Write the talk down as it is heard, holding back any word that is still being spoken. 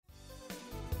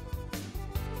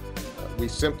We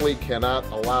simply cannot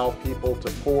allow people to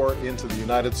pour into the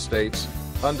United States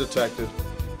undetected,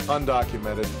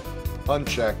 undocumented,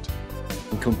 unchecked.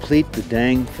 And complete the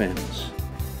dang fence.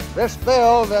 This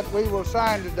bill that we will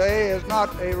sign today is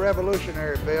not a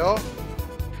revolutionary bill.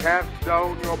 Cast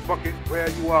down your bucket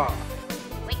where you are.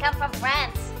 We come from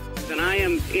France. And I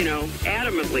am,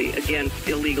 adamantly against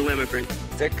illegal immigrants.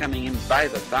 They're coming in by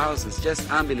the thousands,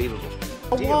 just unbelievable.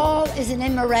 A wall is an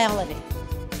immorality.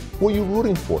 Who are you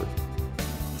rooting for?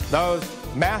 Those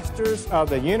masters of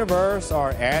the universe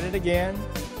are at it again.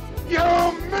 You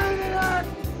maniac!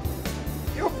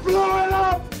 You blew it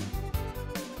up!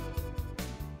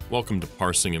 Welcome to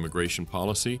Parsing Immigration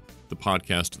Policy, the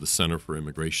podcast of the Center for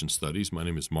Immigration Studies. My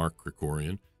name is Mark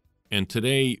Krikorian, and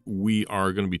today we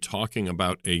are going to be talking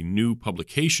about a new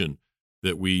publication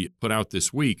that we put out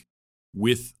this week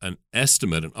with an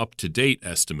estimate, an up-to-date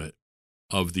estimate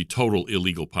of the total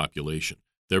illegal population.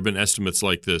 There have been estimates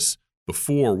like this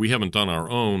before. We haven't done our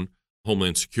own.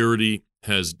 Homeland Security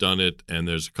has done it, and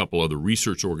there's a couple other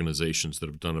research organizations that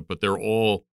have done it, but they're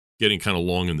all getting kind of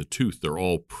long in the tooth. They're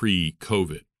all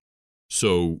pre-COVID.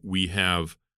 So we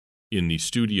have in the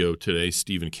studio today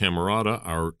Stephen Camerata,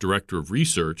 our director of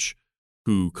research,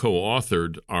 who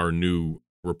co-authored our new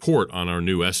report on our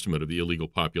new estimate of the illegal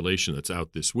population that's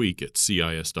out this week at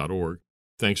CIS.org.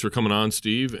 Thanks for coming on,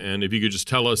 Steve. And if you could just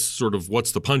tell us sort of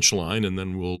what's the punchline, and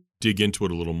then we'll dig into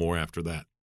it a little more after that.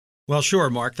 Well, sure,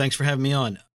 Mark. Thanks for having me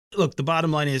on. Look, the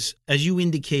bottom line is, as you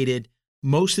indicated,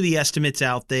 most of the estimates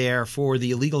out there for the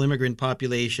illegal immigrant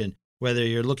population, whether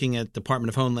you're looking at Department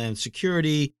of Homeland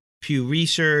Security, Pew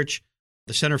Research,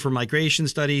 the Center for Migration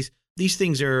Studies, these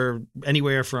things are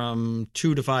anywhere from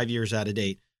 2 to 5 years out of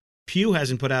date. Pew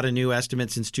hasn't put out a new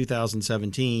estimate since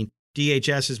 2017.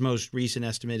 DHS's most recent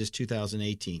estimate is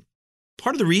 2018.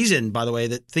 Part of the reason, by the way,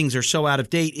 that things are so out of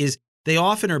date is they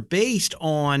often are based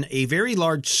on a very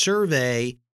large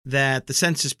survey that the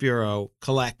Census Bureau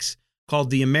collects called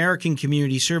the American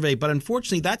Community Survey. But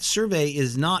unfortunately, that survey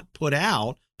is not put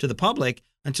out to the public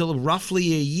until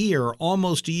roughly a year,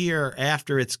 almost a year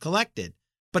after it's collected.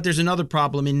 But there's another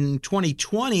problem. In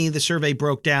 2020, the survey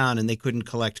broke down and they couldn't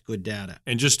collect good data.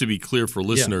 And just to be clear for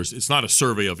listeners, It's not a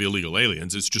survey of illegal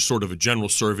aliens. It's just sort of a general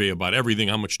survey about everything.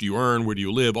 How much do you earn? Where do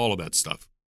you live? All of that stuff.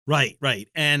 Right.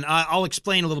 And I'll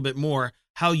explain a little bit more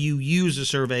how you use a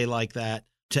survey like that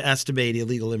to estimate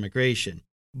illegal immigration.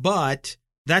 But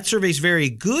that survey is very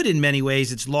good in many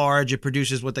ways. It's large. It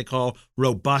produces what they call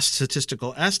robust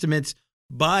statistical estimates,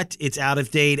 but it's out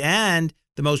of date, and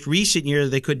the most recent year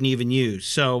they couldn't even use.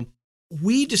 So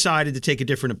we decided to take a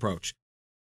different approach.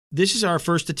 This is our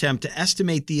first attempt to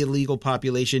estimate the illegal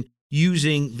population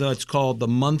using what's called the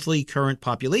Monthly Current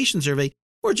Population Survey,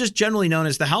 or just generally known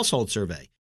as the Household Survey.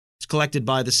 It's collected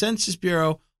by the Census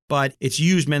Bureau, but it's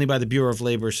used mainly by the Bureau of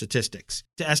Labor Statistics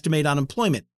to estimate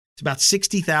unemployment. It's about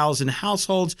 60,000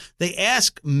 households. They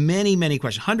ask many, many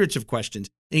questions, hundreds of questions,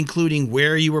 including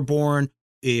where you were born,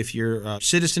 if you're a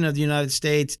citizen of the United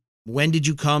States, when did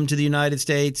you come to the United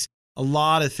States, a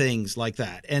lot of things like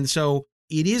that. And so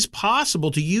it is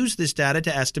possible to use this data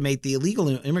to estimate the illegal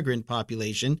immigrant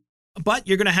population, but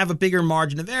you're going to have a bigger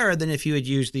margin of error than if you had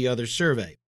used the other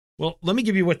survey. Well, let me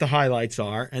give you what the highlights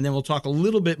are, and then we'll talk a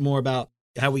little bit more about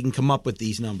how we can come up with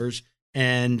these numbers.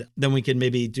 And then we can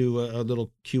maybe do a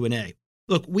little Q&A.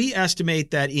 Look, we estimate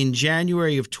that in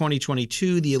January of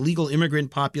 2022, the illegal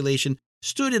immigrant population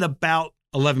stood at about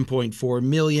 11.4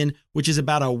 million, which is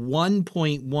about a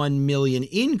 1.1 million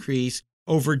increase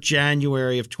over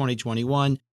January of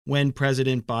 2021, when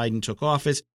President Biden took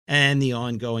office and the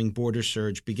ongoing border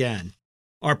surge began.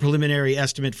 Our preliminary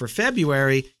estimate for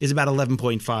February is about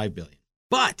 11.5 billion.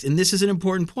 But, and this is an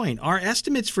important point, our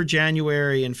estimates for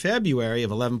January and February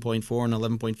of 11.4 and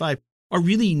 11.5 are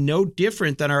really no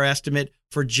different than our estimate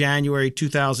for January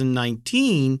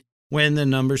 2019, when the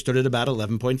number stood at about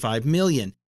 11.5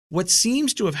 million. What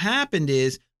seems to have happened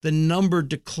is the number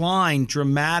declined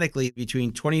dramatically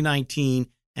between 2019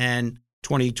 and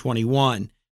 2021,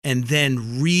 and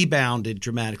then rebounded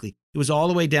dramatically. It was all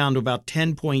the way down to about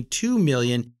 10.2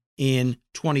 million in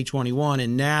 2021,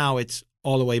 and now it's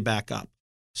all the way back up.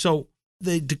 So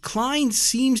the decline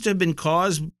seems to have been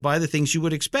caused by the things you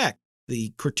would expect.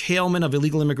 The curtailment of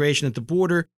illegal immigration at the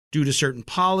border due to certain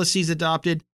policies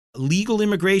adopted. Legal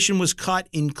immigration was cut,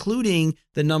 including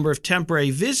the number of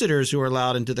temporary visitors who were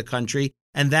allowed into the country,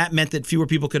 and that meant that fewer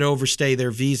people could overstay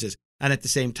their visas. And at the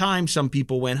same time, some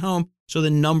people went home, so the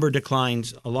number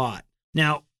declines a lot.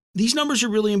 Now, these numbers are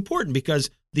really important because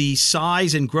the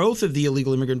size and growth of the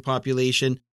illegal immigrant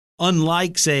population,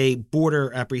 unlike, say,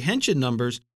 border apprehension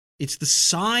numbers, It's the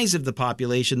size of the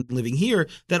population living here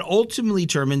that ultimately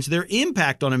determines their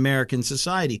impact on American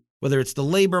society, whether it's the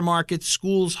labor market,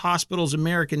 schools, hospitals,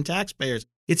 American taxpayers.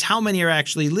 It's how many are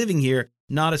actually living here,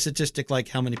 not a statistic like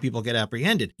how many people get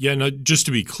apprehended. Yeah, no, just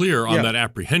to be clear on that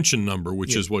apprehension number,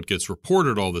 which is what gets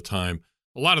reported all the time,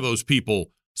 a lot of those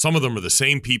people, some of them are the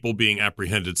same people being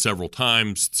apprehended several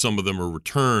times. Some of them are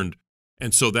returned.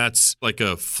 And so that's like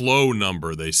a flow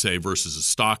number, they say, versus a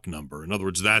stock number. In other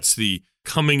words, that's the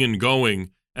coming and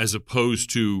going as opposed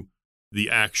to the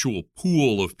actual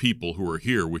pool of people who are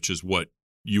here, which is what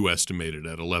you estimated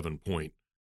at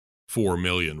 11.4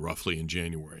 million roughly in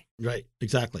January. Right,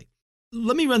 exactly.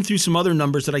 Let me run through some other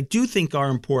numbers that I do think are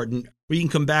important. We can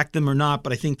come back to them or not,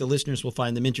 but I think the listeners will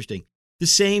find them interesting. The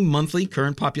same monthly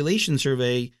current population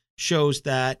survey shows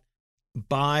that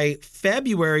by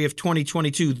February of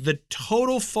 2022, the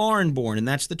total foreign-born, and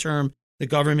that's the term the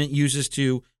government uses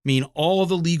to mean all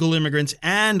the legal immigrants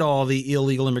and all the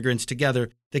illegal immigrants together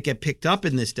that get picked up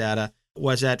in this data,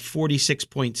 was at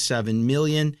 46.7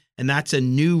 million, and that's a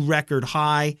new record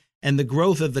high. And the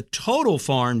growth of the total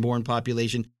foreign-born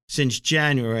population since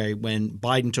January, when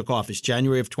Biden took office,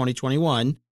 January of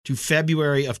 2021 to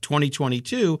February of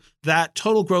 2022, that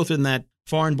total growth in that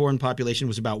foreign-born population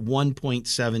was about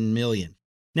 1.7 million.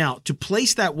 Now, to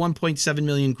place that 1.7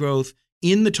 million growth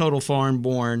in the total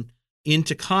foreign-born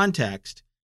into context,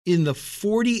 in the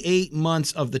 48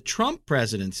 months of the Trump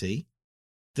presidency,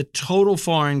 the total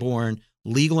foreign-born,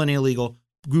 legal and illegal,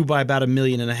 grew by about 1.5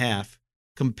 million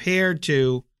compared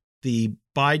to the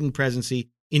Biden presidency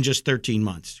in just 13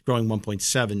 months, growing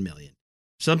 1.7 million.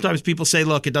 Sometimes people say,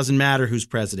 look, it doesn't matter who's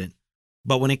president.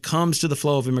 But when it comes to the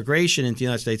flow of immigration into the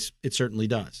United States, it certainly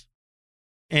does.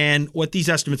 And what these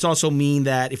estimates also mean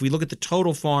that if we look at the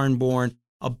total foreign-born,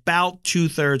 about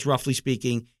 2/3, roughly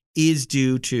speaking, is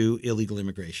due to illegal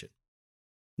immigration.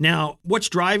 Now, what's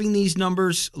driving these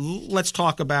numbers? Let's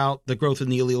talk about the growth in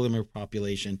the illegal immigrant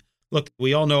population. Look,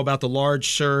 we all know about the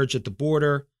large surge at the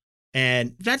border,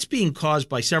 and that's being caused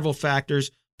by several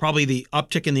factors. Probably the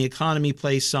uptick in the economy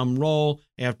plays some role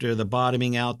after the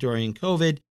bottoming out during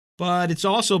COVID. But it's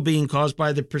also being caused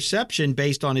by the perception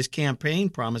based on his campaign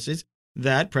promises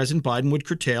that President Biden would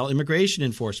curtail immigration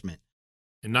enforcement.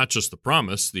 And not just the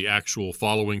promise, the actual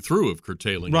following through of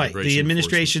curtailing right. immigration The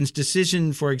administration's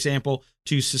decision, for example,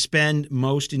 to suspend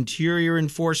most interior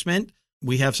enforcement.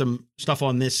 We have some stuff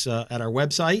on this at our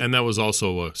website. And that was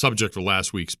also a subject of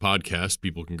last week's podcast.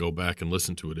 People can go back and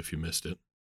listen to it if you missed it.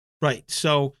 Right.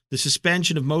 So the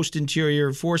suspension of most interior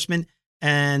enforcement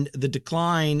and the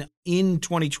decline in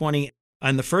 2020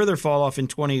 and the further fall off in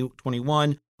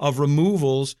 2021 of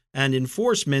removals and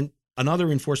enforcement and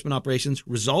other enforcement operations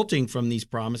resulting from these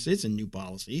promises and new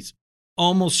policies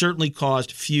almost certainly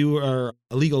caused fewer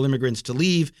illegal immigrants to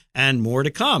leave and more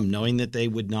to come, knowing that they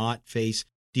would not face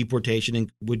deportation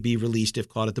and would be released if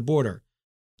caught at the border.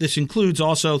 This includes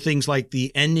also things like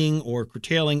the ending or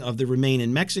curtailing of the Remain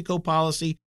in Mexico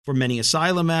policy for many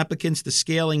asylum applicants, the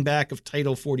scaling back of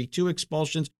Title 42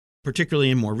 expulsions,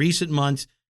 particularly in more recent months,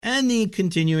 and the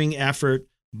continuing effort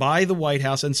by the White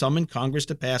House and some in Congress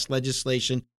to pass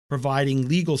legislation providing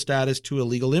legal status to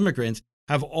illegal immigrants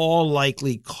have all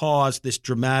likely caused this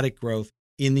dramatic growth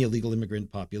in the illegal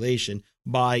immigrant population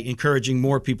by encouraging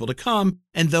more people to come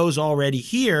and those already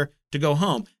here to go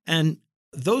home. And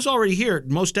those already here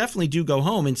most definitely do go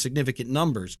home in significant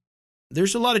numbers.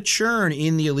 There's a lot of churn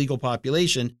in the illegal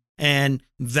population, and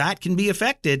that can be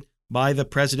affected by the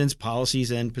president's policies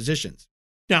and positions.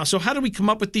 Now, so how do we come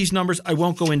up with these numbers? I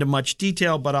won't go into much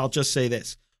detail, but I'll just say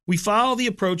this. We follow the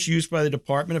approach used by the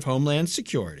Department of Homeland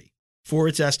Security for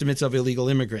its estimates of illegal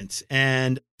immigrants.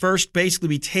 And first, basically,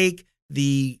 we take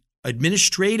the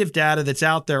administrative data that's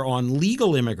out there on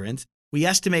legal immigrants. We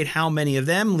estimate how many of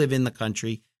them live in the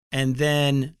country, and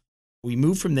then we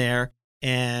move from there,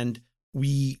 and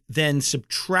we then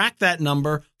subtract that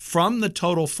number from the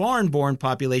total foreign-born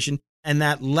population, and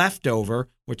that leftover,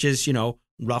 which is,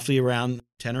 roughly around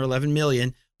 10 or 11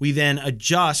 million, we then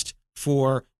adjust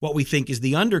for what we think is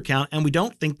the undercount, and we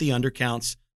don't think the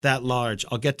undercount's that large.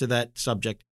 I'll get to that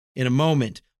subject in a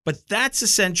moment. But that's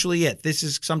essentially it. This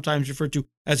is sometimes referred to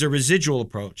as a residual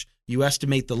approach. You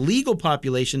estimate the legal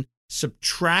population,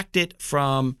 subtract it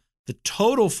from the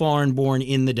total foreign-born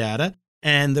in the data,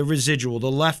 and the residual,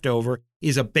 the leftover,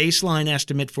 is a baseline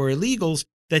estimate for illegals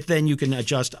that then you can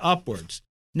adjust upwards.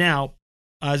 Now,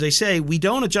 as I say, we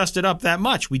don't adjust it up that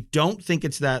much. We don't think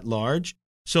it's that large.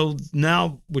 So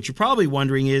now what you're probably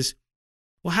wondering is,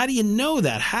 well, how do you know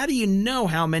that? How do you know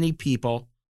how many people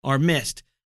are missed?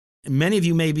 And many of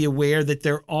you may be aware that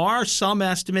there are some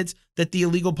estimates that the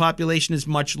illegal population is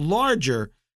much larger.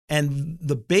 And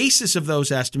the basis of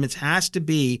those estimates has to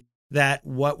be that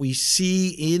what we see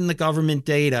in the government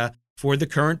data for the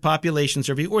current population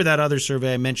survey, or that other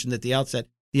survey I mentioned at the outset,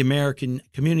 the American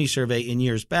Community Survey in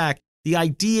years back, the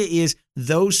idea is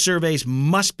those surveys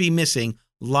must be missing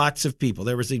lots of people.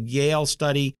 There was a Yale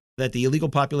study that the illegal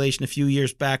population a few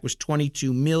years back was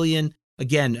 22 million.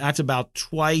 Again, that's about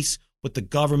twice what the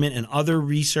government and other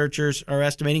researchers are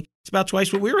estimating. It's about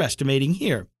twice what we're estimating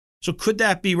here. So could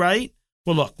that be right?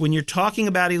 Well, look, when you're talking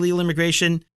about illegal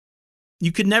immigration,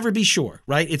 you could never be sure,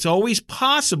 right? It's always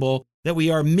possible that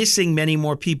we are missing many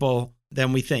more people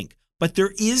than we think. But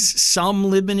there is some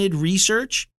limited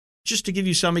research. Just to give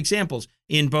you some examples,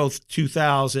 in both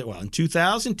 2000,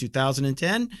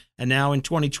 2010, and now in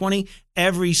 2020,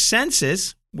 every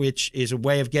census, which is a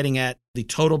way of getting at the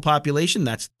total population,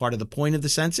 that's part of the point of the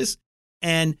census,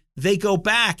 and they go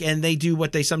back and they do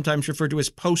what they sometimes refer to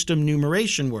as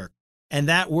post-enumeration work. And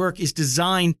that work is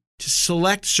designed to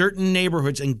select certain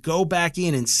neighborhoods and go back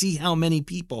in and see how many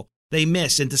people they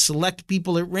miss, and to select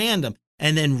people at random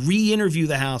and then re-interview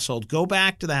the household, go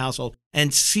back to the household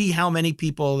and see how many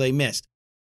people they missed.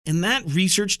 And that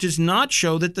research does not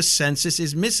show that the census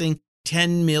is missing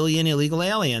 10 million illegal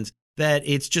aliens, that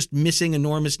it's just missing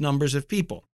enormous numbers of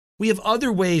people. We have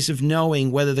other ways of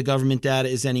knowing whether the government data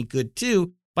is any good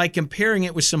too, by comparing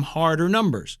it with some harder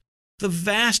numbers. The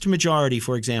vast majority,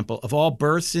 for example, of all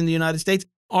births in the United States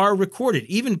are recorded,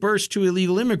 even births to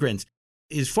illegal immigrants.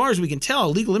 As far as we can tell,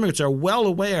 illegal immigrants are well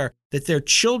aware that their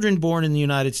children born in the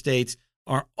United States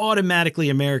are automatically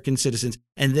American citizens,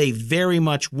 and they very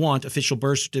much want official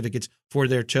birth certificates for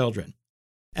their children.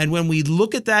 And when we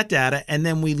look at that data, and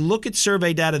then we look at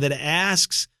survey data that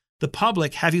asks the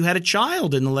public, have you had a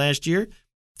child in the last year?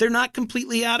 They're not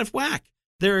completely out of whack.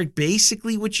 They're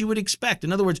basically what you would expect.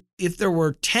 In other words, if there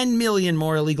were 10 million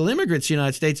more illegal immigrants in the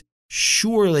United States,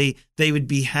 surely they would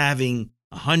be having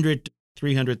 100 to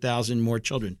 300,000 more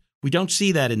children. We don't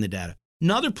see that in the data.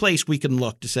 Another place we can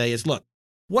look to say is, look,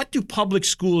 what do public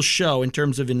schools show in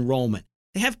terms of enrollment?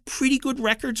 They have pretty good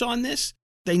records on this.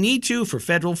 They need to for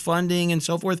federal funding and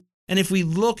so forth. And if we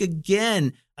look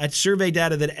again at survey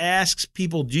data that asks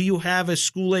people, do you have a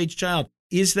school-age child?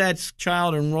 Is that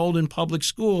child enrolled in public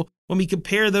school? When we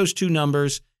compare those two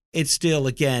numbers, it still,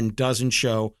 again, doesn't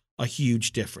show a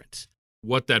huge difference.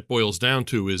 What that boils down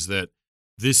to is that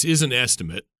this is an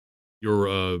estimate.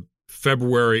 Your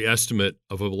February estimate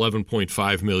of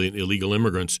 11.5 million illegal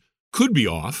immigrants could be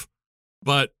off,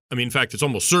 but, I mean, in fact, it's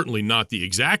almost certainly not the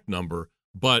exact number,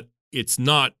 but it's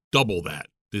not double that.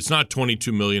 It's not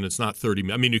 22 million. It's not 30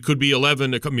 million. I mean, it could be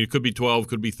 11. It could be 12. It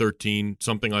could be 13,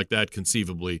 something like that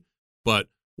conceivably. But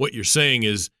what you're saying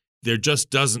is there just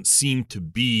doesn't seem to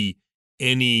be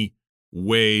any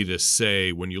way to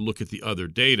say, when you look at the other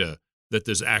data, that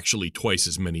there's actually twice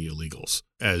as many illegals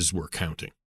as we're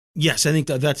counting. Yes, I think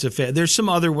that's a fair. There's some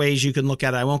other ways you can look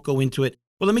at it. I won't go into it.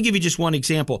 Well, let me give you just one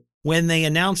example. When they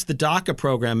announced the DACA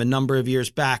program a number of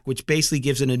years back, which basically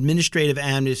gives an administrative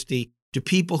amnesty to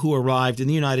people who arrived in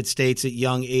the United States at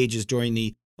young ages during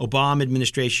the Obama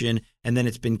administration, and then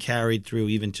it's been carried through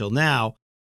even till now,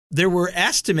 there were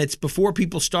estimates before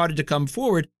people started to come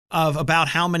forward of about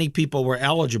how many people were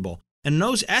eligible. And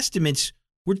those estimates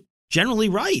were generally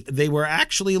right. They were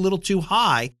actually a little too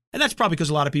high. And that's probably because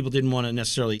a lot of people didn't want to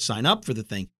necessarily sign up for the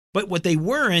thing. But what they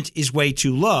weren't is way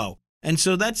too low. And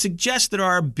so that suggests that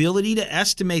our ability to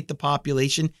estimate the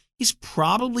population is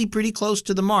probably pretty close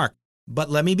to the mark. But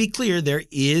let me be clear, there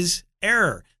is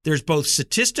error. There's both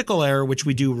statistical error, which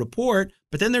we do report,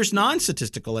 but then there's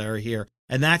non-statistical error here.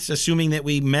 And that's assuming that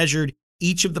we measured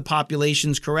each of the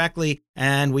populations correctly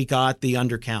and we got the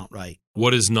undercount right.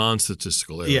 What is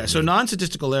non-statistical error? Yeah, so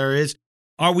non-statistical error is,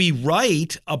 are we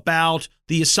right about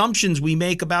the assumptions we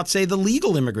make about, say, the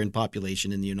legal immigrant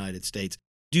population in the United States?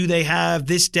 Do they have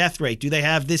this death rate? Do they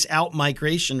have this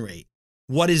out-migration rate?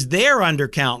 What is their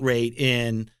undercount rate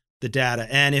in the data?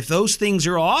 And if those things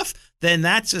are off, then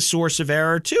that's a source of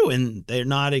error too, and they're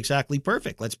not exactly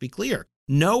perfect. Let's be clear.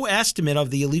 No estimate of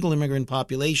the illegal immigrant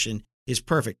population is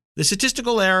perfect. The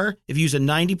statistical error, if you use a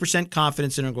 90%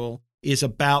 confidence interval, is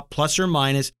about plus or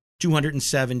minus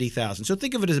 270,000. So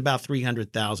think of it as about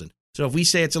 300,000. So if we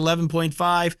say it's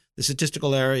 11.5, the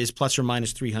statistical error is plus or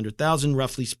minus 300,000,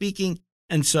 roughly speaking.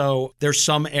 And so there's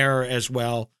some error as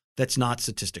well that's not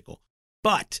statistical.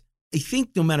 But I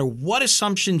think no matter what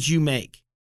assumptions you make,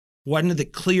 one of the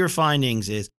clear findings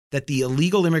is that the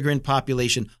illegal immigrant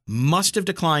population must have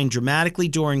declined dramatically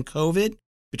during COVID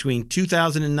between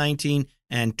 2019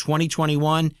 and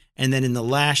 2021. And then in the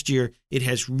last year, it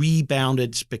has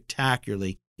rebounded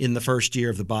spectacularly in the first year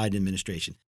of the Biden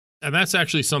administration. And that's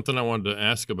actually something I wanted to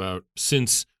ask about,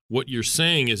 since what you're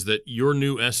saying is that your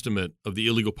new estimate of the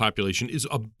illegal population is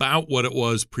about what it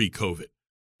was pre-COVID.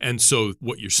 And so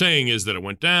what you're saying is that it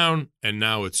went down and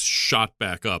now it's shot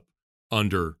back up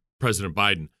under President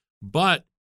Biden. But,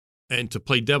 and to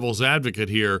play devil's advocate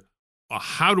here,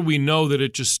 how do we know that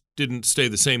it just didn't stay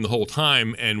the same the whole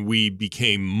time and we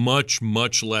became much,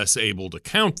 much less able to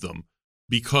count them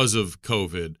because of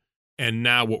COVID? And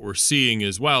now what we're seeing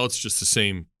is, well, it's just the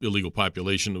same illegal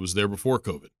population that was there before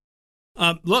COVID.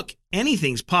 Look,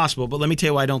 anything's possible, but let me tell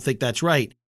you why I don't think that's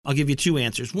right. I'll give you two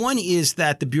answers. One is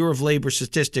that the Bureau of Labor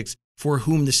Statistics, for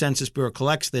whom the Census Bureau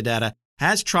collects the data,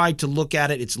 has tried to look at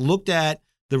it. It's looked at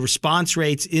the response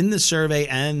rates in the survey,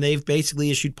 and they've basically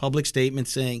issued public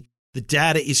statements saying the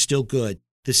data is still good.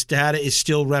 This data is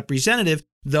still representative,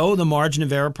 though the margin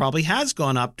of error probably has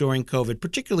gone up during COVID,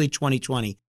 particularly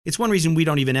 2020. It's one reason we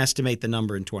don't even estimate the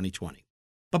number in 2020.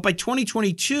 But by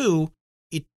 2022,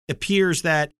 it appears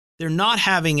that they're not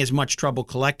having as much trouble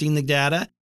collecting the data,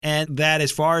 and that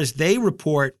as far as they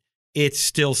report, it's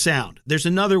still sound. There's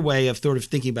another way of sort of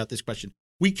thinking about this question.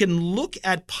 We can look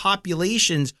at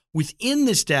populations within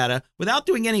this data without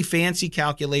doing any fancy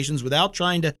calculations, without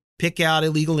trying to pick out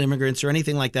illegal immigrants or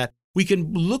anything like that. We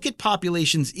can look at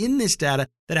populations in this data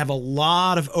that have a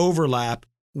lot of overlap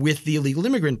with the illegal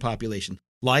immigrant population,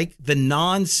 like the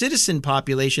non-citizen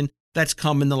population that's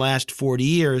come in the last 40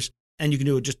 years. And you can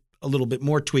do just a little bit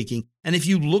more tweaking. And if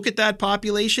you look at that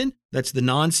population, that's the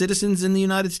non-citizens in the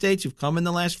United States who've come in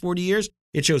the last 40 years,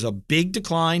 it shows a big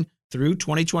decline through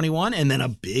 2021 and then a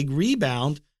big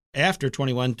rebound after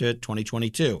 21 to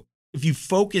 2022. If you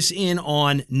focus in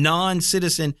on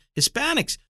non-citizen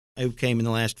Hispanics who came in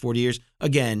the last 40 years,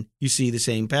 again, you see the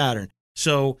same pattern.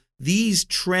 So these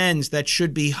trends that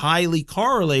should be highly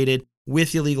correlated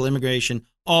with illegal immigration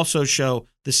also show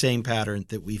the same pattern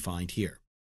that we find here.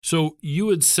 So you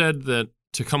had said that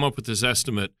to come up with this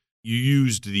estimate, you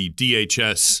used the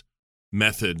DHS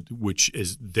method, which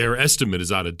is their estimate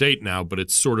is out of date now, but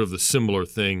it's sort of the similar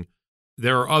thing.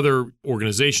 There are other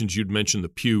organizations, you'd mentioned the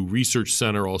Pew Research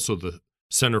Center, also the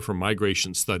Center for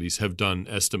Migration Studies have done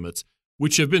estimates,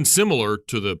 which have been similar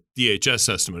to the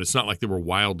DHS estimate. It's not like they were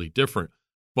wildly different.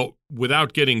 But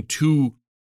without getting too,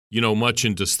 much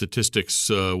into statistics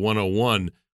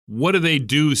 101, what do they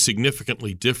do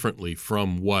significantly differently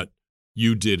from what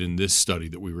you did in this study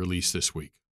that we released this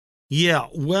week? Yeah,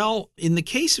 well, in the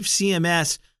case of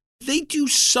CMS, they do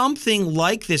something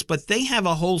like this, but they have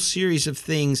a whole series of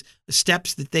things,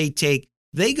 steps that they take.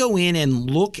 They go in and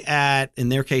look at, in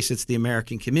their case, it's the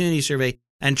American Community Survey,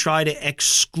 and try to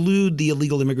exclude the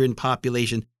illegal immigrant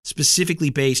population specifically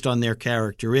based on their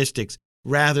characteristics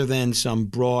rather than some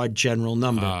broad general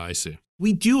number. I see.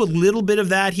 We do a little bit of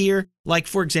that here. Like,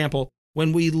 for example,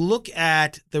 when we look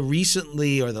at the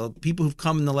recently or the people who've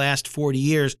come in the last 40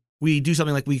 years, we do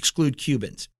something like we exclude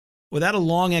Cubans. Without a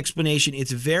long explanation,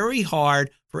 it's very hard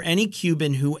for any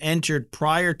Cuban who entered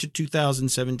prior to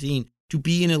 2017 to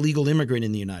be an illegal immigrant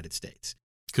in the United States.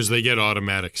 Because they get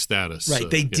automatic status. Right.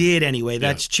 They did anyway.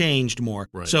 That's changed more.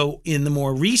 Right. So in the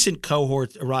more recent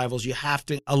cohort arrivals, you have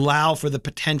to allow for the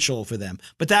potential for them.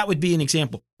 But that would be an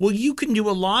example. Well, you can do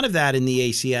a lot of that in the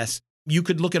ACS. You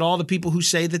could look at all the people who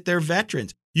say that they're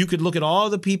veterans. You could look at all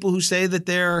the people who say that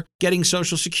they're getting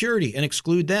Social Security and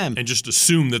exclude them. And just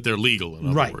assume that they're legal, in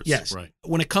other words. Yes. Right.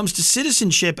 When it comes to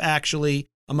citizenship, actually,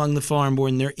 among the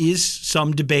foreign-born, there is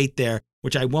some debate there,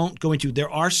 which I won't go into. There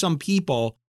are some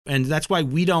people, and that's why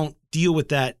we don't deal with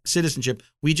that citizenship.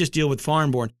 We just deal with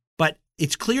foreign-born. But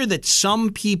it's clear that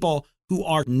some people who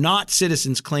are not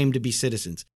citizens claim to be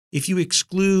citizens. If you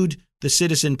exclude the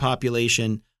citizen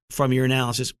population from your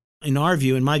analysis, in my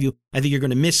view, I think you're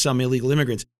going to miss some illegal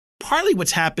immigrants. Partly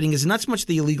what's happening is not so much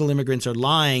the illegal immigrants are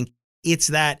lying, it's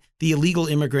that the illegal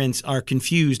immigrants are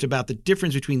confused about the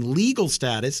difference between legal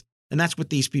status, and that's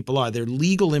what these people are. They're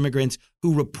legal immigrants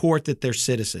who report that they're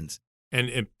citizens.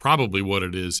 And probably what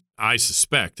it is, I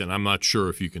suspect, and I'm not sure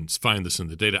if you can find this in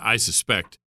the data, I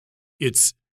suspect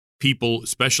it's people,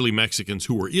 especially Mexicans,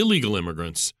 who were illegal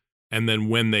immigrants. And then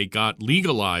when they got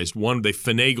legalized, they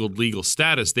finagled legal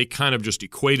status, they kind of just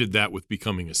equated that with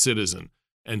becoming a citizen.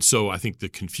 And so I think the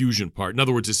confusion part, in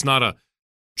other words, it's not a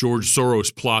George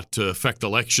Soros plot to affect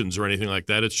elections or anything like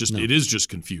that. It's just, It is just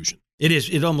confusion. It is.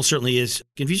 It almost certainly is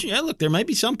confusion. Yeah, look, there might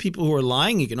be some people who are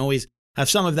lying. You can always have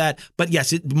some of that. But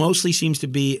yes, it mostly seems to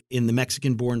be in the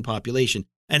Mexican-born population.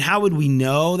 And how would we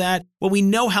know that? Well, we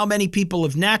know how many people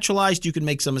have naturalized. You can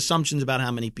make some assumptions about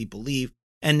how many people leave.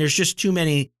 And there's just too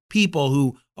many people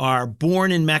who are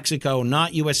born in Mexico,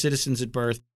 not U.S. citizens at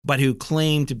birth, but who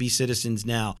claim to be citizens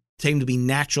now, claim to be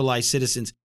naturalized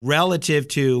citizens relative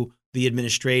to the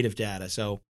administrative data.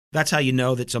 So That's how you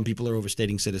know that some people are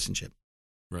overstating citizenship.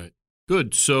 Right.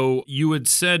 Good. So you had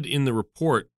said in the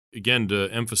report, again, to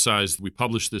emphasize, we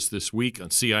published this week on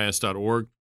CIS.org,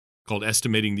 called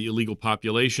Estimating the Illegal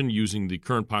Population using the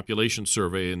current population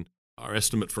survey, and our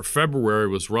estimate for February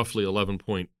was roughly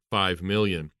 11.5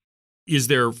 million. Is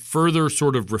there further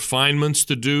sort of refinements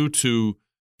to do to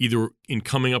either in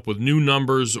coming up with new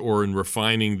numbers or in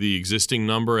refining the existing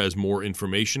number as more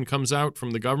information comes out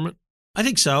from the government? I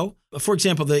think so. For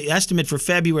example, the estimate for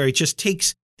February just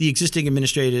takes the existing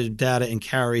administrative data and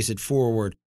carries it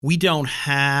forward. We don't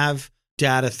have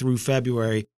data through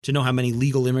February to know how many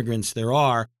legal immigrants there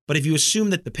are. But if you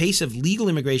assume that the pace of legal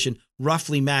immigration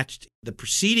roughly matched the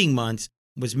preceding months,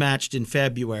 was matched in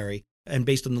February, and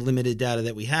based on the limited data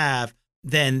that we have,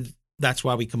 then that's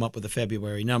why we come up with a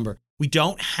February number. We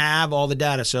don't have all the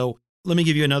data. So let me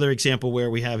give you another example where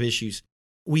we have issues.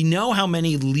 We know how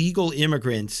many legal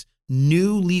immigrants,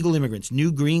 new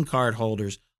green card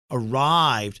holders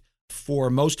arrived for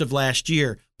most of last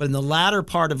year. But in the latter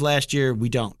part of last year, we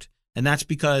don't. And that's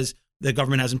because the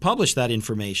government hasn't published that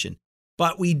information.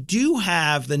 But we do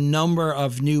have the number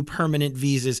of new permanent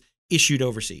visas issued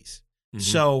overseas. Mm-hmm.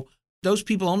 So those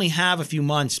people only have a few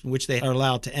months in which they are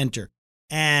allowed to enter.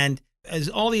 And as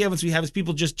all the evidence we have is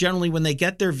people just generally, when they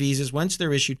get their visas, once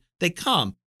they're issued, they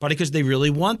come, partly because they really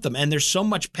want them. And there's so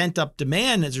much pent-up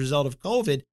demand as a result of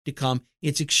COVID to come,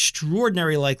 it's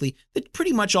extraordinarily likely that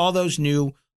pretty much all those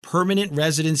new permanent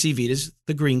residency visas,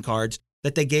 the green cards,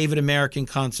 that they gave at American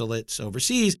consulates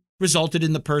overseas resulted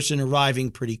in the person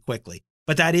arriving pretty quickly.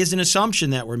 But that is an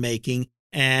assumption that we're making,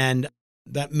 and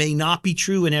that may not be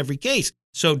true in every case.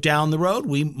 So down the road,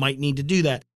 we might need to do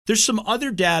that. There's some other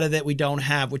data that we don't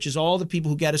have, which is all the people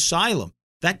who get asylum.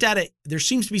 That data, there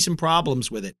seems to be some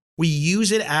problems with it. We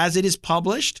use it as it is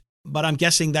published, but I'm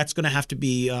guessing that's going to have to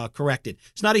be corrected.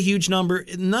 It's not a huge number.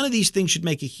 None of these things should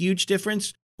make a huge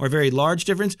difference or a very large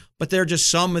difference, but they're just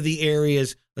some of the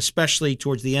areas, especially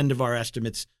towards the end of our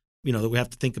estimates, that we have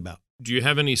to think about. Do you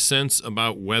have any sense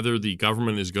about whether the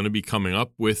government is going to be coming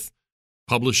up with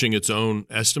publishing its own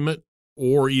estimate,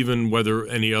 or even whether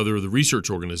any other of the research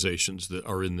organizations that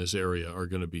are in this area are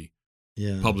going to be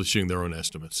publishing their own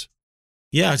estimates?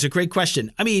 Yeah, it's a great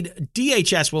question. I mean,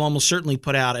 DHS will almost certainly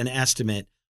put out an estimate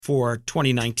for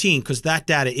 2019 because that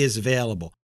data is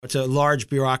available. It's a large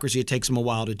bureaucracy. It takes them a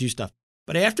while to do stuff.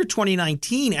 But after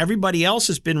 2019, everybody else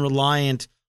has been reliant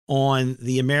on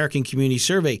the American Community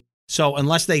Survey. So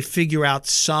unless they figure out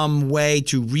some way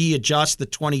to readjust the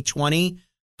 2020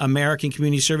 American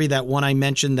Community Survey, that one I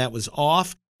mentioned that was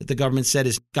off, that the government said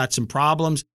has got some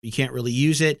problems, you can't really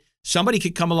use it, somebody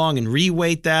could come along and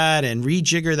reweight that and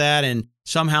rejigger that and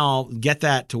somehow get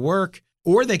that to work.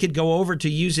 Or they could go over to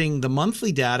using the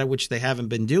monthly data, which they haven't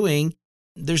been doing.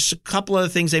 There's a couple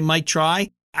of things they might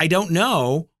try. I don't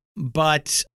know.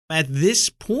 But at this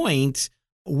point,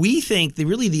 we think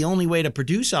the only way to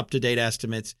produce up-to-date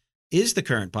estimates is the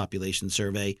current population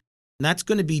survey. And that's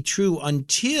going to be true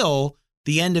until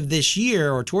the end of this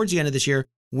year or towards the end of this year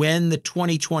when the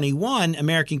 2021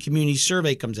 American Community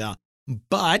Survey comes out.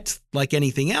 But like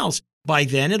anything else, by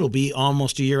then it'll be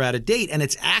almost a year out of date, and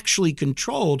it's actually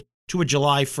controlled to a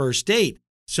July 1st date.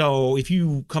 So if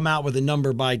you come out with a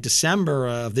number by December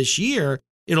of this year,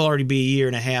 it'll already be a year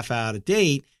and a half out of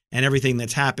date, and everything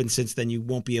that's happened since then you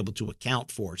won't be able to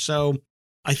account for. So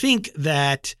I think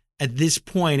that at this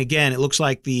point, again, it looks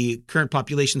like the current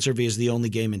population survey is the only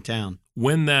game in town.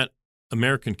 When that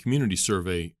American Community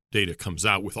Survey data comes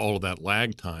out with all of that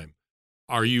lag time,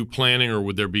 are you planning, or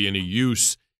would there be any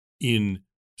use in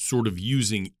sort of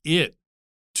using it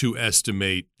to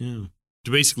estimate, to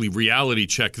basically reality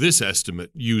check this estimate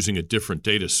using a different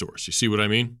data source? You see what I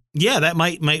mean? Yeah, that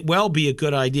might well be a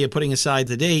good idea, putting aside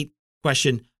the date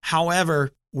question.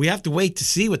 However, we have to wait to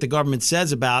see what the government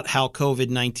says about how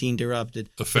COVID-19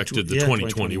 affected the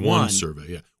 2021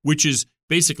 survey, which is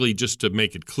basically, just to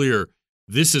make it clear,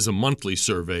 this is a monthly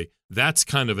survey. That's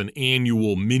kind of an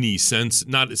annual mini census.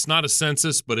 It's not a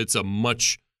census, but it's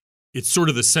sort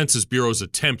of the Census Bureau's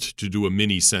attempt to do a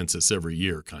mini census every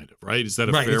year, kind of, right? Is that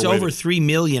a fair way? It's over 3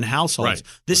 million households. Right.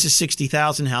 This is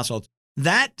 60,000 households.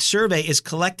 That survey is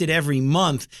collected every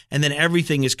month, and then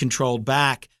everything is controlled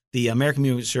back. The American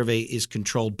Community Survey is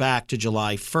controlled back to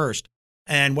July 1st.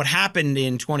 And what happened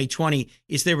in 2020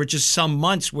 is there were just some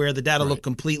months where the data looked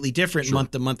completely different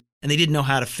month to month, and they didn't know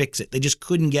how to fix it. They just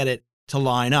couldn't get it to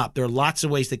line up. There are lots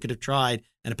of ways they could have tried,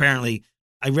 and apparently,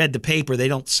 I read the paper. They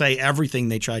don't say everything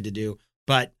they tried to do,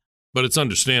 but it's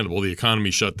understandable. The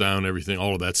economy shut down, everything,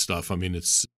 all of that stuff. I mean,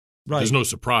 there's no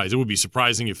surprise. It would be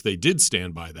surprising if they did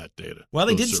stand by that data. Well,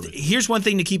 they did. Here's one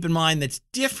thing to keep in mind that's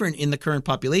different in the current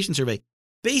population survey.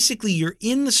 basically you're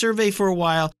in the survey for a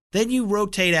while, then you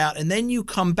rotate out, and then you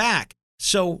come back.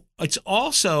 So it's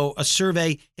also a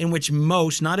survey in which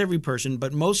most, not every person,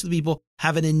 but most of the people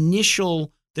have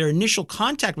their initial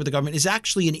contact with the government is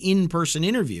actually an in-person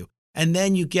interview. And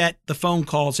then you get the phone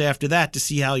calls after that to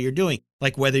see how you're doing,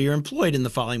 like whether you're employed in the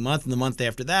following month and the month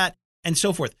after that, and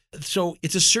so forth. So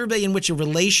it's a survey in which a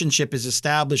relationship is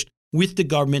established with the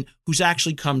government who's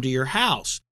actually come to your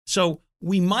house. So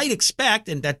we might expect,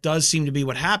 and that does seem to be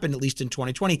what happened, at least in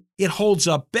 2020, it holds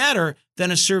up better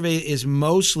than a survey is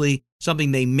mostly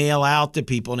something they mail out to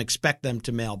people and expect them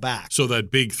to mail back. So that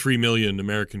big 3 million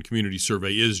American Community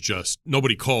Survey is just,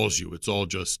 nobody calls you. It's all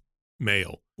just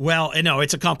mail. Well, no,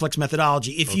 it's a complex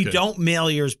methodology. If you don't mail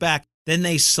yours back, then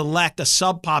they select a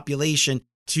subpopulation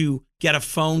to get a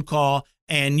phone call,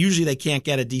 and usually they can't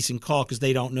get a decent call because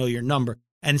they don't know your number.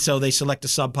 And so they select a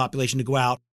subpopulation to go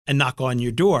out and knock on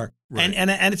your door. Right.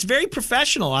 And it's very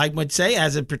professional, I would say,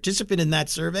 as a participant in that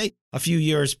survey a few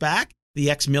years back. The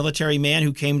ex-military man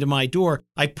who came to my door,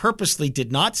 I purposely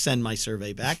did not send my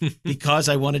survey back because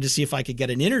I wanted to see if I could get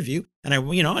an interview. And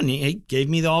and he gave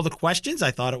me all the questions.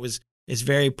 I thought it's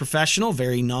very professional,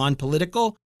 very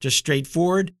non-political, just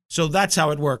straightforward. So that's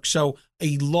how it works. So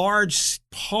a large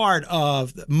part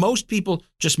of most people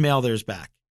just mail theirs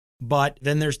back, but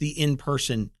then there's the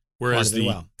in-person. Whereas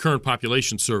the current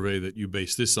population survey that you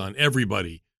base this on,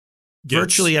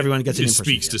 virtually everyone gets an in-person.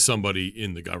 Speaks to somebody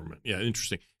in the government. Yeah,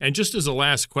 interesting. And just as a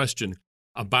last question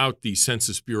about the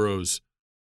Census Bureau's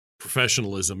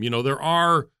professionalism, there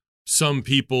are some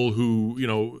people who,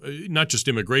 not just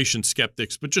immigration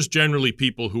skeptics, but just generally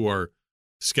people who are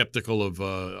skeptical of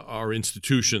our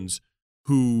institutions,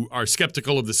 who are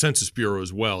skeptical of the Census Bureau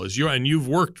as well. And you've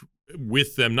worked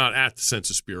with them, not at the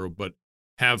Census Bureau, but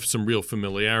have some real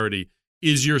familiarity.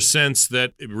 Is your sense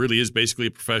that it really is basically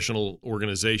a professional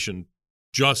organization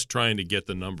just trying to get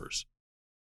the numbers?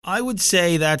 I would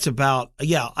say that's about,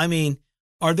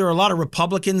 are there a lot of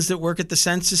Republicans that work at the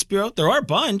Census Bureau? There are a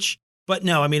bunch, but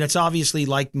no, it's obviously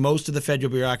like most of the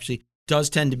federal bureaucracy does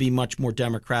tend to be much more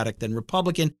Democratic than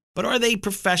Republican. But are they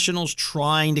professionals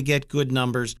trying to get good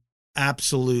numbers?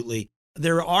 Absolutely.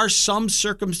 There are some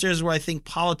circumstances where I think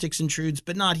politics intrudes,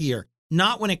 but not here.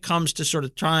 Not when it comes to sort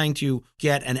of trying to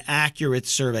get an accurate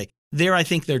survey. There, I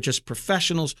think they're just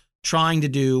professionals trying to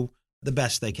do the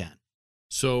best they can.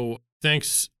 So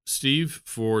thanks, Steve,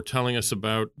 for telling us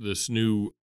about this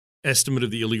new estimate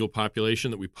of the illegal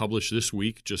population that we published this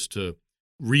week. Just to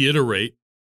reiterate,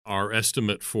 our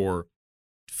estimate for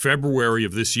February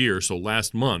of this year, so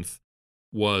last month,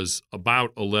 was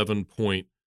about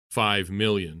 11.5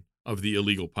 million of the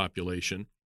illegal population.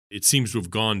 It seems to have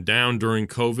gone down during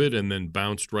COVID and then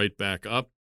bounced right back up.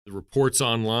 The report's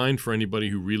online for anybody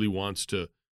who really wants to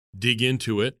dig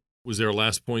into it. Was there a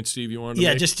last point, Steve, you wanted to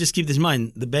make? Yeah, just keep this in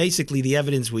mind. Basically, the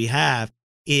evidence we have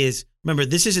is, remember,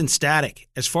 this isn't static.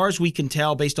 As far as we can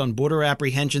tell, based on border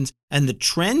apprehensions and the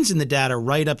trends in the data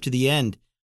right up to the end,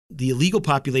 the illegal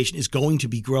population is going to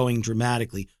be growing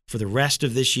dramatically for the rest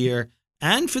of this year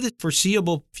and for the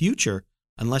foreseeable future,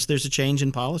 unless there's a change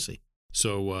in policy.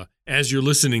 So as you're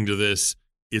listening to this,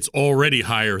 it's already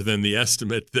higher than the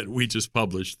estimate that we just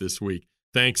published this week.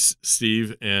 Thanks,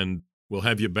 Steve, and we'll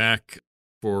have you back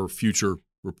for future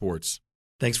reports.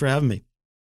 Thanks for having me.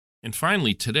 And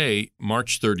finally, today,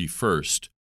 March 31st,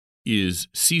 is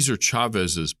Cesar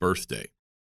Chavez's birthday.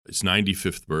 His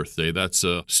 95th birthday. That's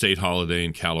a state holiday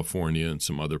in California and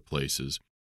some other places.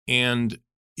 And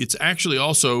it's actually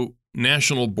also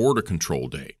National Border Control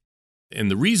Day. And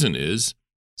the reason is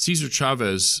Cesar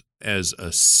Chavez, as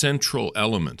a central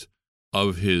element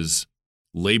of his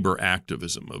labor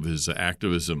activism, of his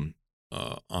activism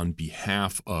on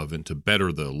behalf of and to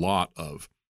better the lot of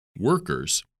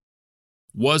workers,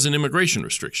 was an immigration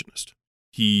restrictionist.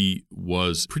 He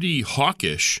was pretty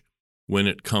hawkish when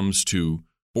it comes to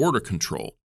border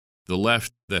control. The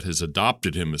left that has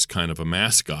adopted him as kind of a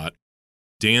mascot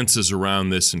dances around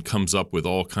this and comes up with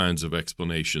all kinds of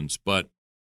explanations, but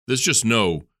there's just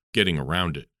no getting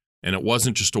around it. And it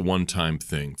wasn't just a one-time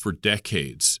thing. For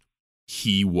decades,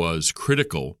 he was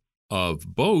critical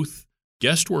of both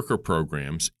guest worker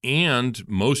programs and,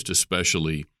 most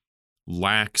especially,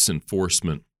 lax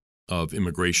enforcement of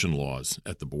immigration laws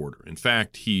at the border. In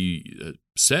fact, he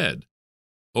said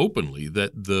openly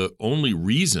that the only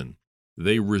reason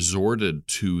they resorted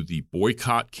to the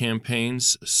boycott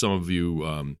campaigns, some of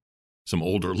you, some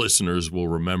older listeners will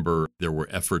remember there were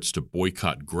efforts to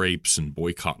boycott grapes and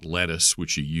boycott lettuce,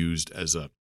 which he used as a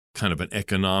kind of an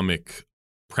economic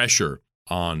pressure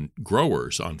on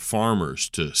growers, on farmers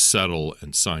to settle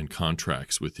and sign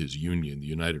contracts with his union, the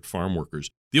United Farm Workers.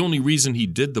 The only reason he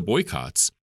did the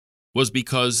boycotts was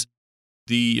because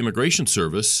the Immigration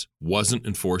Service wasn't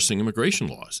enforcing immigration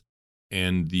laws,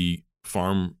 and the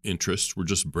farm interests were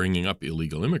just bringing up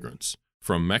illegal immigrants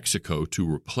from Mexico to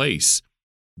replace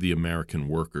the American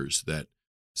workers that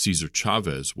Cesar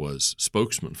Chavez was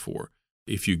spokesman for.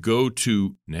 If you go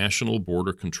to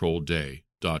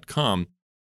nationalbordercontrolday.com,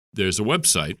 there's a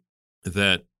website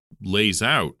that lays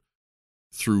out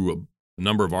through a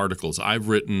number of articles I've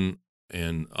written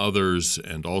and others,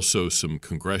 and also some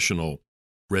congressional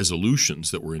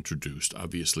resolutions that were introduced,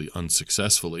 obviously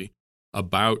unsuccessfully,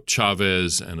 about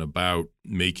Chavez and about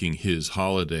making his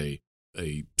holiday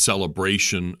a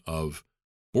celebration of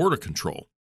border control.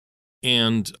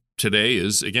 And today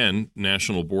is, again,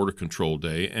 National Border Control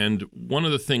Day. And one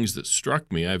of the things that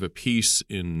struck me, I have a piece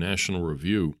in National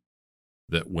Review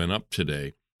that went up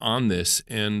today on this.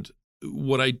 And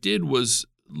what I did was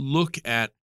look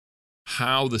at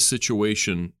how the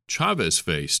situation Chavez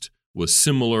faced was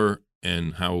similar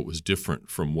and how it was different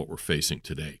from what we're facing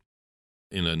today.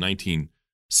 In a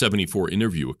 1974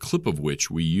 interview, a clip of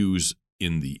which we use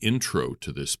in the intro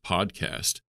to this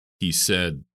podcast, he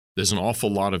said, "There's an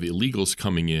awful lot of illegals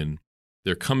coming in.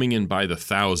 They're coming in by the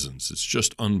thousands. It's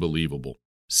just unbelievable.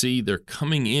 See, they're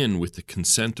coming in with the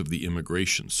consent of the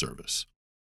Immigration Service."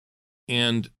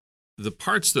 And the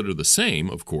parts that are the same,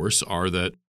 of course, are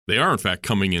that they are, in fact,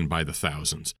 coming in by the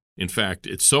thousands. In fact,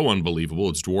 it's so unbelievable,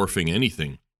 it's dwarfing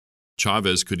anything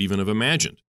Chavez could even have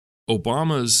imagined.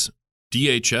 Obama's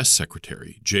DHS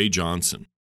Secretary, Jay Johnson,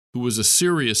 who was a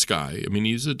serious guy. I mean,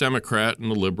 he's a Democrat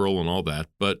and a liberal and all that,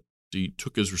 but he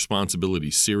took his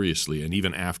responsibilities seriously. And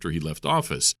even after he left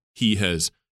office, he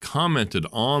has commented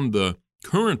on the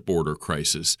current border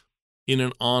crisis in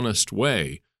an honest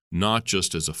way, not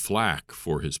just as a flack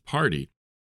for his party.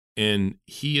 And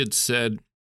he had said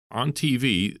on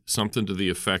TV something to the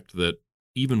effect that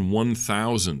even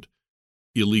 1,000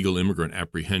 illegal immigrant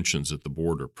apprehensions at the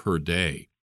border per day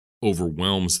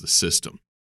overwhelms the system.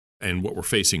 And what we're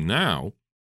facing now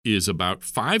is about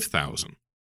 5,000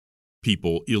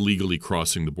 people illegally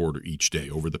crossing the border each day.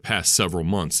 Over the past several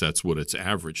months, that's what it's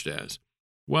averaged as.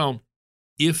 Well,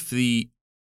 if the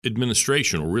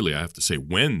administration, or really I have to say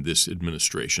when this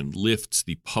administration lifts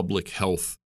the public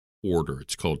health order,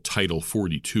 it's called Title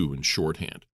 42 in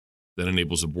shorthand, that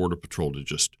enables the Border Patrol to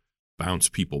just bounce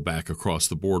people back across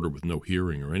the border with no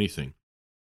hearing or anything.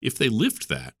 If they lift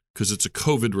that, because it's a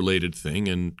COVID-related thing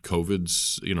and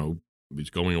COVID's, it's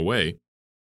going away,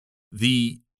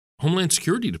 the Homeland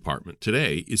Security Department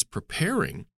today is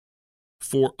preparing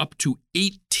for up to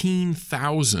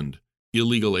 18,000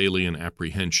 illegal alien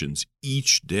apprehensions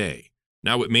each day.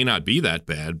 Now, it may not be that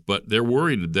bad, but they're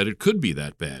worried that it could be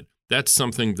that bad. That's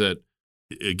something that,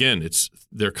 again,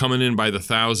 they're coming in by the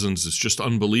thousands. It's just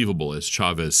unbelievable, as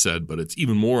Chavez said, but it's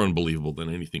even more unbelievable than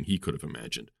anything he could have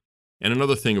imagined. And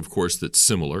another thing, of course, that's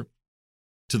similar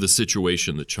to the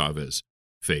situation that Chavez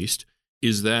faced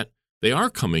is that they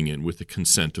are coming in with the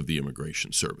consent of the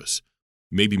Immigration Service,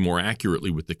 maybe more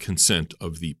accurately with the consent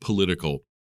of the political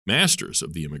masters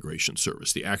of the Immigration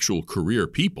Service, the actual career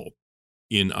people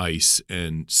in ICE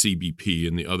and CBP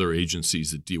and the other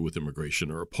agencies that deal with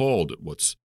immigration are appalled at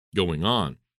what's going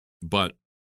on. But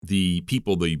the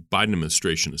people the Biden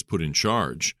administration has put in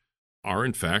charge are,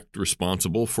 in fact,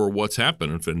 responsible for what's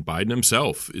happened. And Biden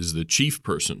himself is the chief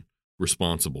person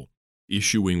responsible,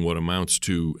 issuing what amounts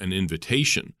to an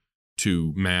invitation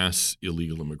to mass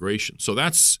illegal immigration. So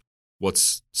that's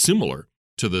what's similar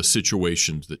to the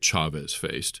situations that Chavez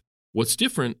faced. What's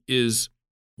different is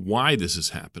why this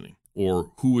is happening,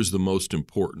 or who is the most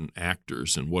important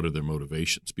actors and what are their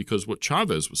motivations. Because what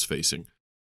Chavez was facing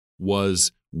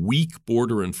was weak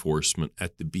border enforcement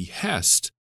at the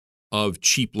behest of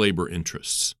cheap labor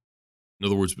interests. In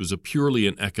other words, it was purely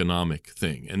an economic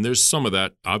thing. And there's some of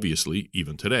that, obviously,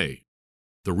 even today.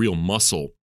 The real muscle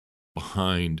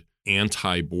behind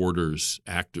anti-borders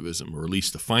activism, or at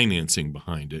least the financing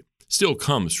behind it, still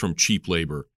comes from cheap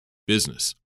labor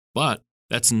business. But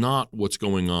that's not what's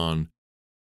going on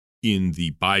in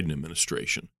the Biden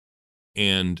administration.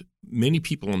 And many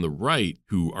people on the right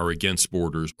who are against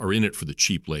borders are in it for the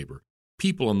cheap labor.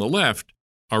 People on the left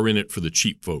are in it for the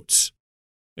cheap votes.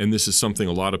 And this is something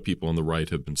a lot of people on the right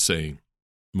have been saying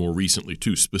more recently,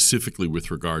 too, specifically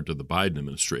with regard to the Biden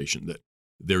administration, that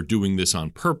they're doing this on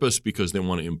purpose because they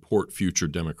want to import future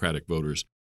Democratic voters.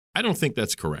 I don't think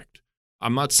that's correct.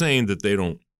 I'm not saying that they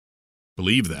don't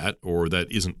believe that or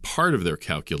that isn't part of their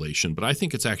calculation, but I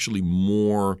think it's actually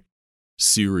more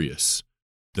serious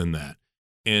than that.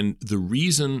 And the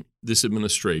reason this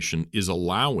administration is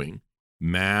allowing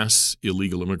mass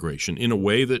illegal immigration in a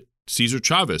way that Cesar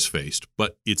Chavez faced,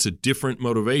 but it's a different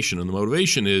motivation. And the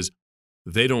motivation is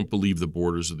they don't believe the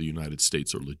borders of the United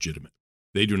States are legitimate.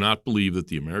 They do not believe that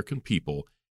the American people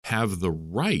have the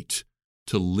right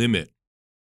to limit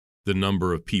the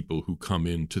number of people who come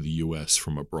into the U.S.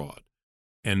 from abroad.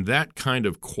 And that kind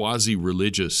of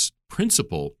quasi-religious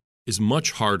principle is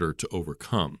much harder to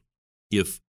overcome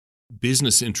if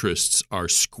business interests are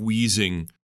squeezing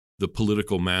the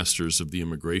political masters of the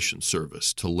Immigration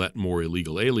Service to let more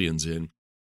illegal aliens in.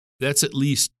 That's at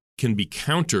least can be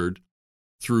countered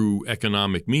through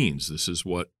economic means. This is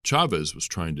what Chavez was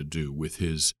trying to do with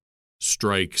his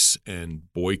strikes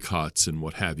and boycotts and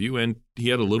what have you, and he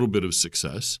had a little bit of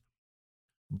success.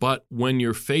 But when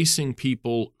you're facing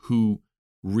people who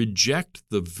reject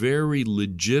the very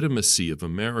legitimacy of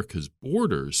America's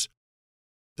borders,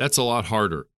 that's a lot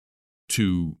harder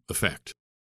to affect.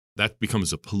 That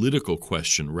becomes a political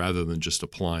question rather than just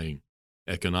applying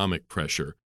economic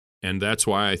pressure. And that's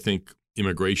why I think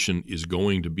immigration is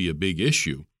going to be a big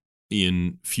issue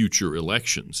in future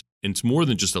elections. And it's more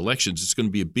than just elections. It's going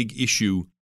to be a big issue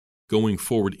going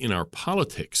forward in our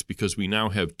politics because we now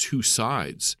have two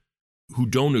sides who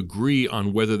don't agree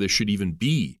on whether there should even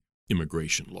be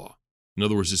immigration law. In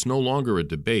other words, it's no longer a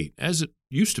debate, as it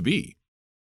used to be,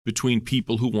 between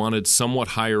people who wanted somewhat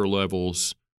higher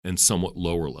levels and somewhat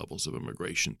lower levels of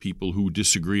immigration, people who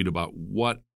disagreed about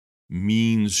what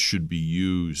means should be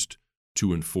used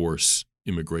to enforce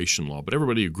immigration law. But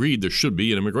everybody agreed there should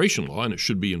be an immigration law and it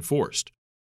should be enforced.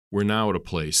 We're now at a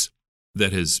place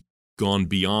that has gone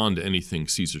beyond anything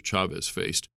Cesar Chavez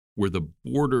faced, where the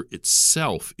border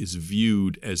itself is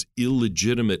viewed as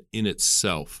illegitimate in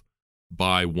itself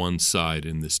by one side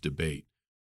in this debate.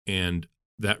 And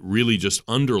that really just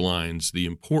underlines the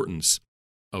importance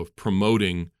of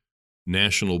promoting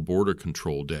National Border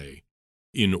Control Day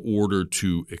in order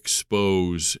to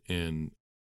expose and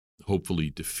hopefully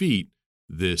defeat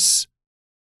this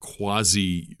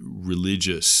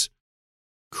quasi-religious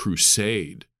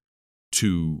crusade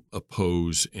to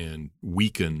oppose and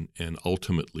weaken and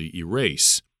ultimately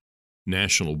erase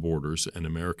national borders and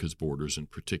America's borders in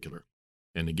particular.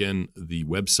 And again, the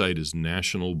website is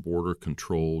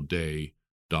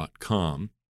nationalbordercontrolday.com.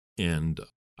 And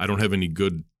I don't have any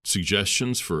good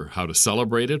suggestions for how to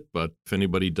celebrate it, but if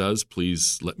anybody does,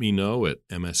 please let me know at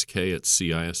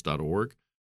msk@cis.org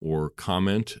or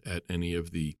comment at any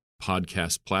of the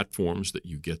podcast platforms that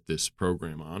you get this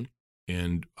program on.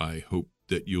 And I hope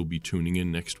that you'll be tuning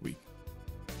in next week.